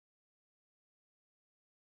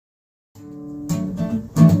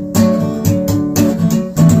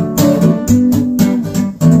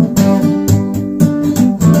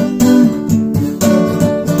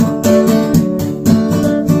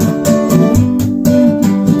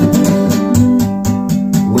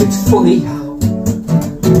funny how,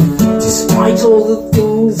 despite all the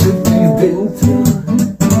things that we've been through,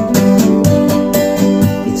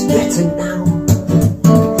 it's better now,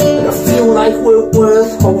 and I feel like we're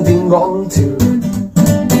worth holding on to.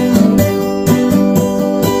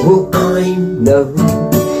 Well, I'm no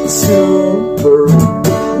Superman,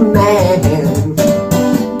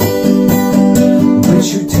 but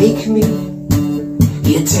you take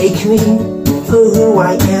me for who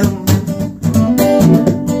I am.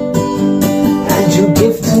 You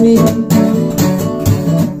give to me,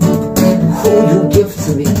 oh, you give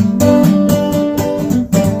to me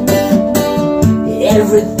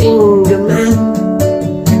everything a man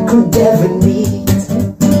could ever need.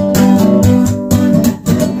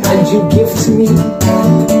 And you give to me,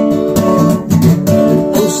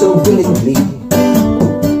 oh, so willingly.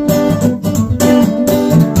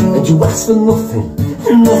 And you ask for nothing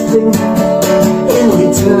in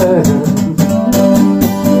return.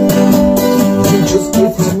 Just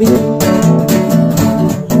give to me,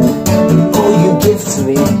 oh, you give to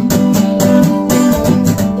me,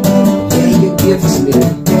 yeah, you give to me.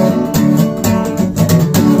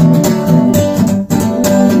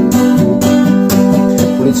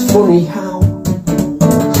 But it's funny how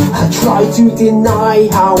I try to deny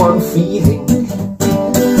how I'm feeling,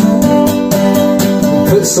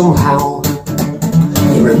 but somehow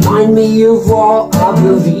you remind me of what I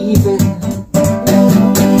believe in.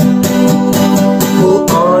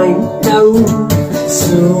 I'm no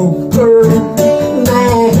Superman,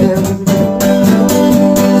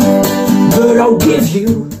 but I'll give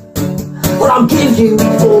you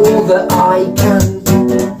all that I can.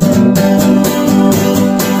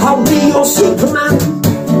 I'll be your Superman,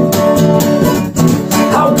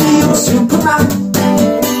 I'll be your Superman.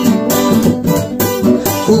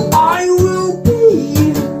 Well,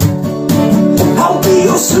 I'll be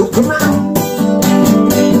your Superman.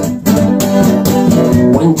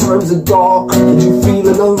 When times are dark and you feel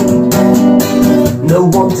alone, no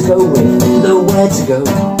one to go with, nowhere to go,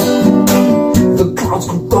 the clouds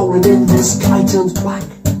come rolling in, the sky turns black,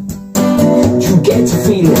 you get to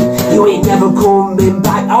feeling you ain't never coming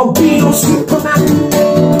back. I'll be your Superman,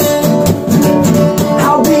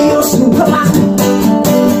 I'll be your Superman.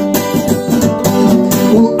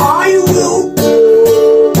 Well, I'll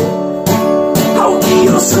be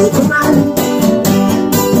your Superman,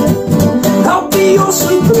 I'll be your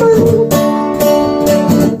Superman,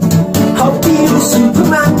 I'll be your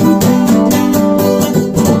Superman.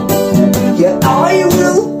 Yeah, I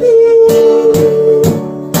will be,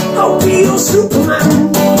 I'll be your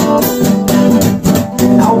Superman,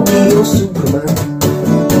 I'll be your Superman,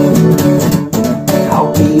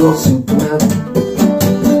 I'll be your Superman,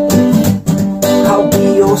 I'll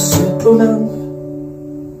be your Superman.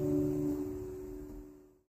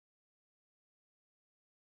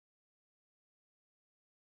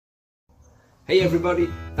 Hey everybody,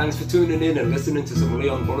 thanks for tuning in and listening to some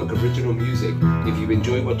Leon Bullock original music. If you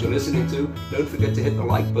enjoy what you're listening to, don't forget to hit the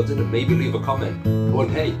like button and maybe leave a comment. Oh, and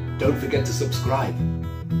hey, don't forget to subscribe.